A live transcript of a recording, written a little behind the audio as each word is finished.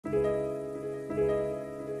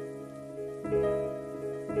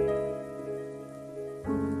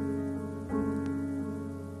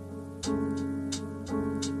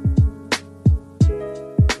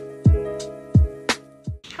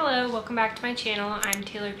welcome back to my channel. I'm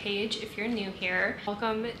Taylor Paige if you're new here.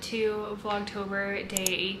 Welcome to Vlogtober day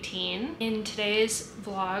 18. In today's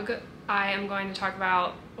vlog, I am going to talk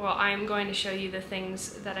about, well, I'm going to show you the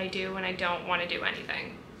things that I do when I don't want to do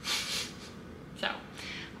anything. So,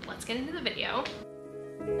 let's get into the video.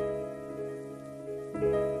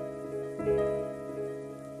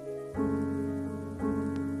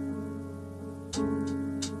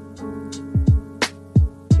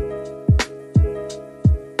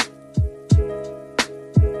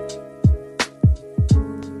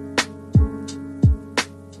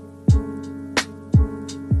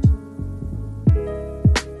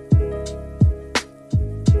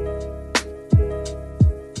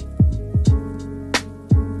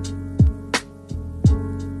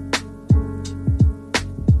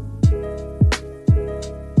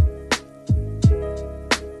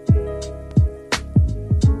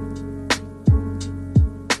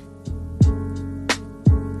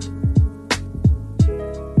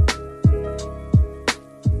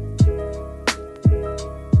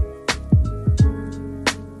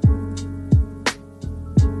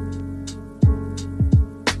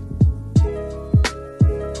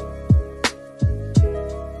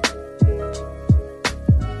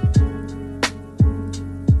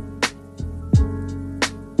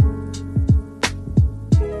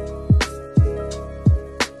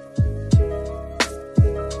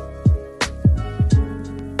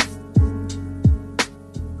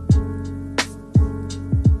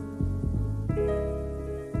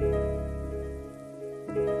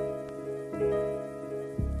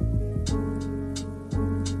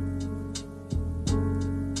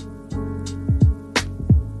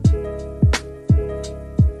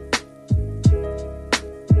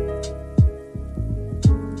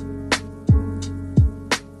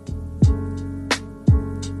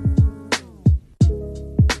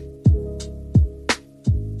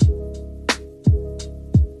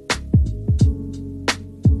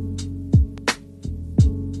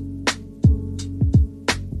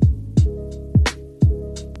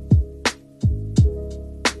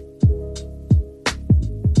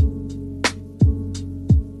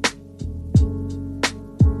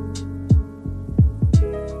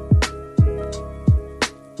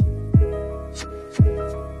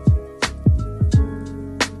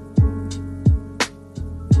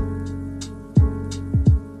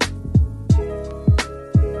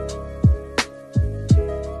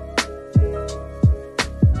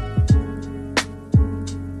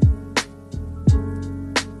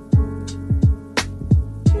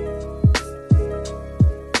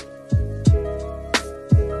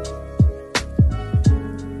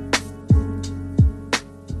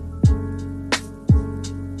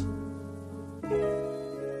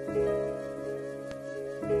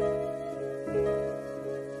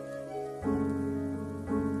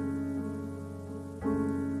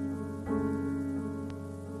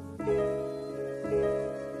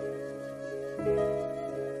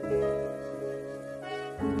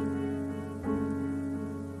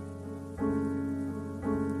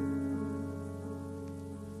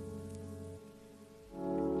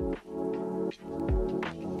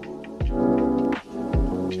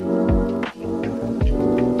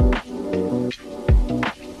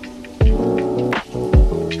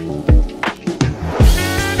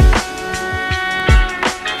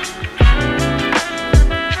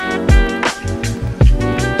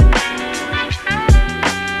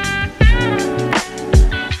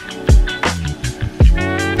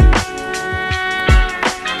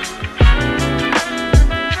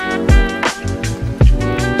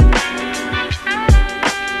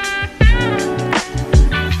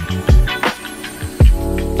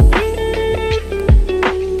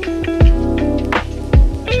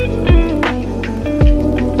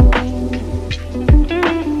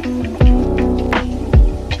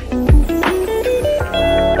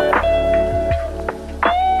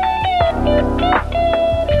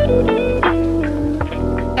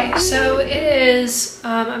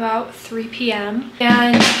 About 3 p.m.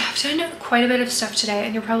 and I've done quite a bit of stuff today,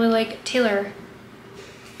 and you're probably like, Taylor,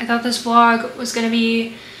 I thought this vlog was gonna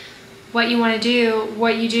be what you want to do,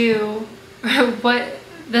 what you do, what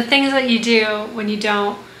the things that you do when you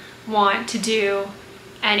don't want to do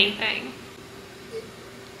anything.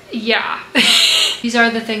 Yeah. These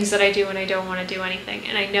are the things that I do when I don't want to do anything,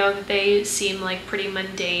 and I know that they seem like pretty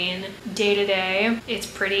mundane day to day. It's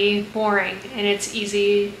pretty boring, and it's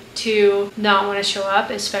easy to not want to show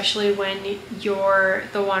up, especially when you're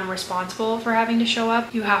the one responsible for having to show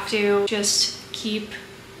up. You have to just keep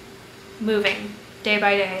moving day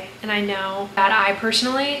by day. And I know that I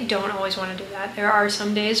personally don't always want to do that. There are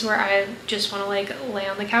some days where I just want to like lay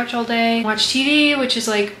on the couch all day, watch TV, which is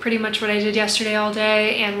like pretty much what I did yesterday all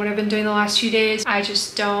day and what I've been doing the last few days. I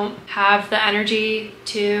just don't have the energy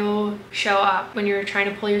to show up. When you're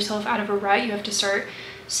trying to pull yourself out of a rut, you have to start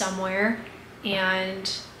somewhere,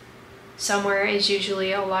 and somewhere is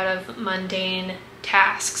usually a lot of mundane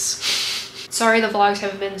tasks. Sorry the vlogs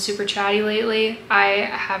haven't been super chatty lately. I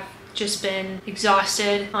have just been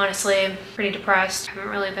exhausted, honestly, pretty depressed. I haven't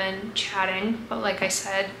really been chatting, but like I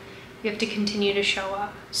said, you have to continue to show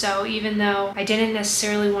up. So even though I didn't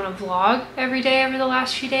necessarily want to vlog every day over the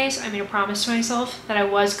last few days, I made a promise to myself that I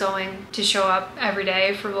was going to show up every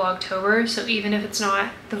day for vlogtober. So even if it's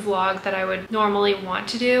not the vlog that I would normally want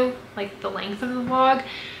to do, like the length of the vlog,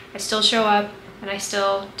 I still show up and I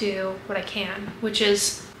still do what I can, which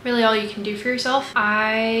is really all you can do for yourself.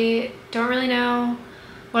 I don't really know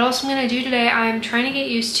what else I'm gonna do today. I'm trying to get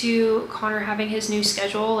used to Connor having his new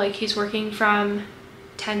schedule. Like, he's working from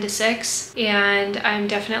 10 to 6 and I'm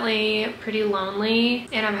definitely pretty lonely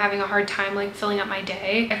and I'm having a hard time like filling up my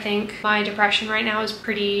day. I think my depression right now is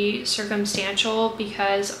pretty circumstantial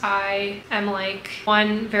because I am like,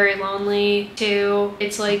 1, very lonely, 2,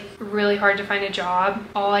 it's like really hard to find a job.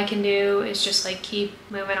 All I can do is just like keep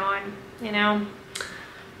moving on, you know?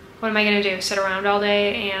 What am I gonna do? Sit around all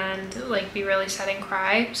day and like be really sad and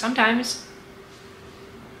cry? Sometimes,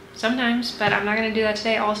 but I'm not gonna do that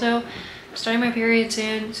today. Also, I'm starting my period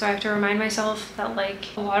soon, so I have to remind myself that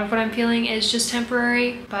like a lot of what I'm feeling is just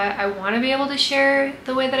temporary, but I want to be able to share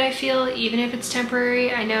the way that I feel even if it's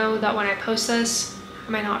temporary. I know that when I post this,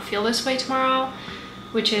 I might not feel this way tomorrow,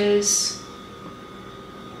 which feels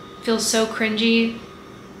so cringy.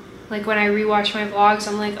 Like when I rewatch my vlogs,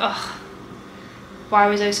 I'm like, ugh, why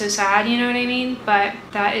was I so sad? You know what I mean? But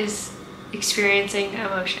that is experiencing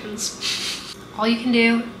emotions. All you can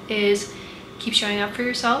do is keep showing up for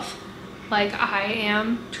yourself, like I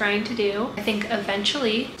am trying to do. I think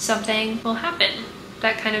eventually something will happen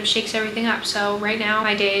that kind of shakes everything up. So right now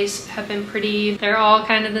my days have been they're all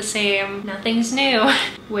kind of the same. Nothing's new,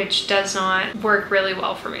 which does not work really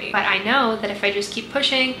well for me. But I know that if I just keep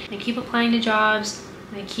pushing and keep applying to jobs,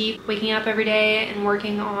 and I keep waking up every day and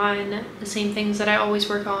working on the same things that I always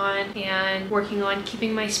work on and working on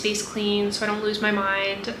keeping my space clean so I don't lose my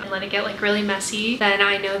mind and let it get like really messy, then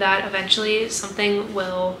I know that eventually something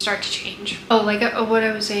will start to change. Oh, like what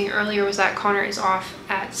I was saying earlier was that Connor is off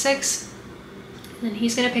at 6 and then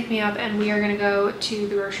he's gonna pick me up and we are gonna go to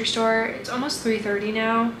the grocery store. It's almost 3:30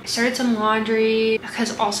 now. I started some laundry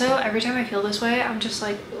because also every time I feel this way, I'm just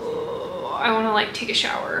like, oh, I wanna like take a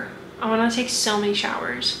shower. I want to take so many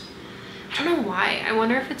showers. I don't know why. I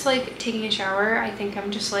wonder if it's like taking a shower. I think I'm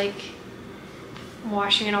just like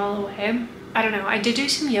washing it all away. I don't know. I did do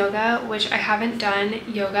some yoga, which I haven't done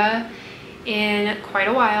yoga in quite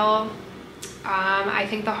a while. I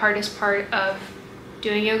think the hardest part of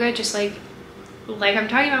doing yoga, just like I'm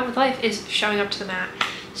talking about with life, is showing up to the mat.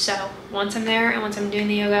 So once I'm there and once I'm doing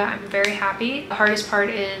the yoga, I'm very happy. The hardest part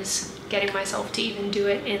is getting myself to even do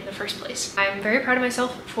it in the first place. I'm very proud of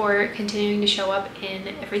myself for continuing to show up in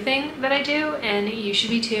everything that I do, and you should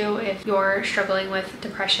be too if you're struggling with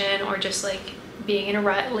depression or just like being in a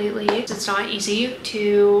rut lately. It's not easy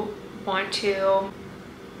to want to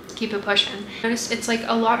keep it pushing. It's like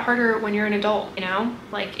a lot harder when you're an adult, you know?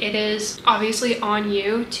 Like, it is obviously on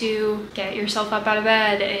you to get yourself up out of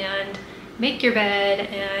bed and make your bed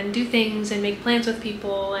and do things and make plans with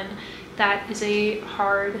people, and that is a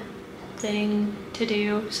hard thing to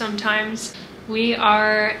do sometimes. We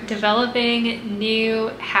are developing new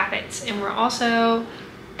habits and we're also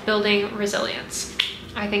building resilience,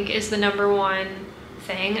 I think, is the #1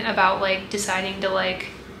 thing about like deciding to like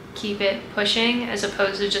keep it pushing as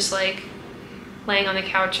opposed to just like laying on the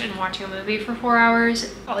couch and watching a movie for 4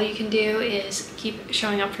 hours. All you can do is keep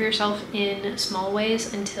showing up for yourself in small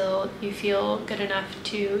ways until you feel good enough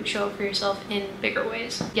to show up for yourself in bigger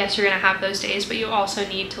ways. Yes, you're gonna have those days, but you also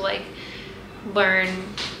need to like learn.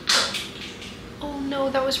 Oh no,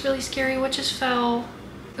 that was really scary. What just fell?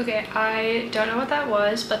 Okay, I don't know what that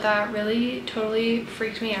was, but that really totally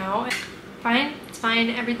freaked me out. Fine, it's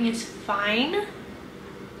fine. Everything is fine.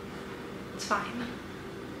 It's fine.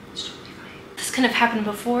 It's totally fine. This couldn't have happened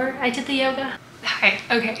before I did the yoga. Hi,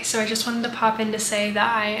 okay, so I just wanted to pop in to say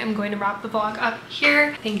that I am going to wrap the vlog up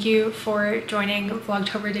here. Thank you for joining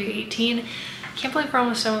Vlogtober Day 18. I can't believe we're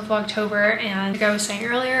almost done with Vlogtober, and like I was saying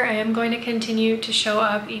earlier, I am going to continue to show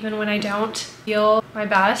up even when I don't feel my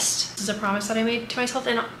best. This is a promise that I made to myself.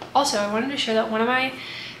 And also, I wanted to share that one of my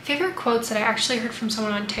favorite quotes that I actually heard from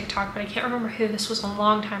someone on TikTok, but I can't remember who. This was a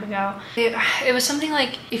long time ago. It was something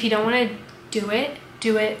like, if you don't want to do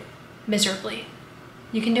it miserably.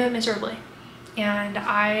 You can do it miserably. And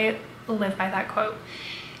I live by that quote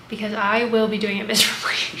because I will be doing it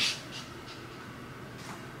miserably.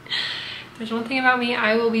 There's one thing about me,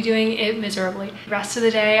 I will be doing it miserably. The rest of the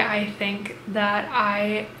day, I think that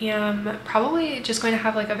I am probably just going to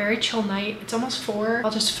have like a very chill night. It's almost 4. I'll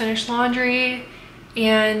just finish laundry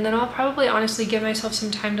and then I'll probably honestly give myself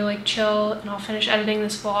some time to like chill, and I'll finish editing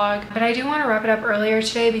this vlog. But I do want to wrap it up earlier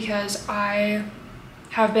today because I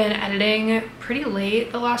have been editing pretty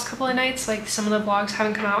late the last couple of nights. Like some of the vlogs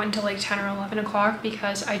haven't come out until like 10 or 11 o'clock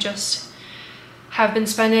because I just have been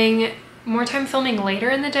spending more time filming later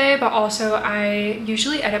in the day, but also I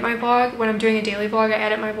usually edit my vlog. When I'm doing a daily vlog, I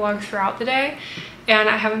edit my vlog throughout the day, and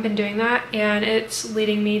I haven't been doing that, and it's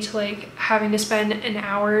leading me to like having to spend an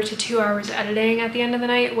hour to 2 hours editing at the end of the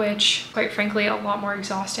night, which quite frankly a lot more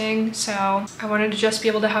exhausting. So I wanted to just be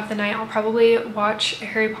able to have the night. I'll probably watch a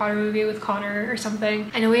Harry Potter movie with Connor or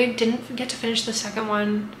something. I know we didn't get to finish the second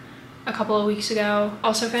one a couple of weeks ago.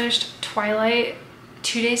 Also finished Twilight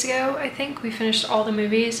 2 days ago, I think. We finished all the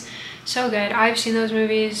movies. So good. I've seen those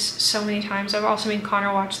movies so many times. I've also made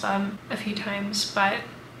Connor watch them a few times, but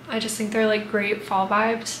I just think they're like great fall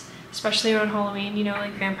vibes, especially around Halloween, you know,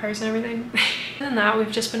 like vampires and everything. Other than that,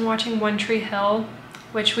 we've just been watching One Tree Hill,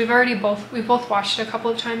 which we've both watched it a couple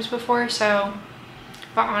of times before. So,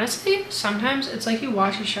 but honestly, sometimes it's like you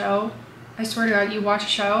watch a show, I swear to God, you watch a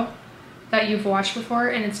show that you've watched before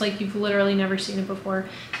and it's like you've literally never seen it before.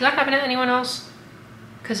 Does that happen to anyone else?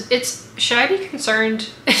 Because should I be concerned?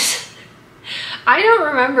 I don't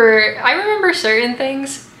remember. I remember certain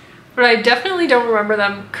things, but I definitely don't remember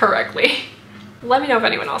them correctly. Let me know if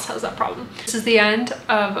anyone else has that problem. This is the end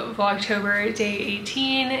of Vlogtober day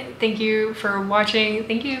 18. Thank you for watching.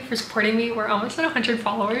 Thank you for supporting me. We're almost at 100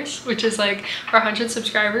 followers, which is like, or 100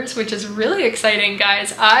 subscribers, which is really exciting,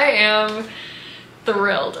 guys. I am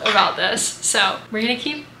thrilled about this. So we're gonna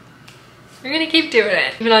keep doing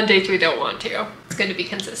it, even on days we don't want to. It's good to be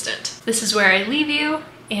consistent. This is where I leave you,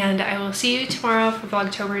 and I will see you tomorrow for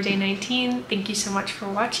Vlogtober day 19. Thank you so much for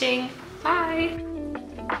watching. Bye.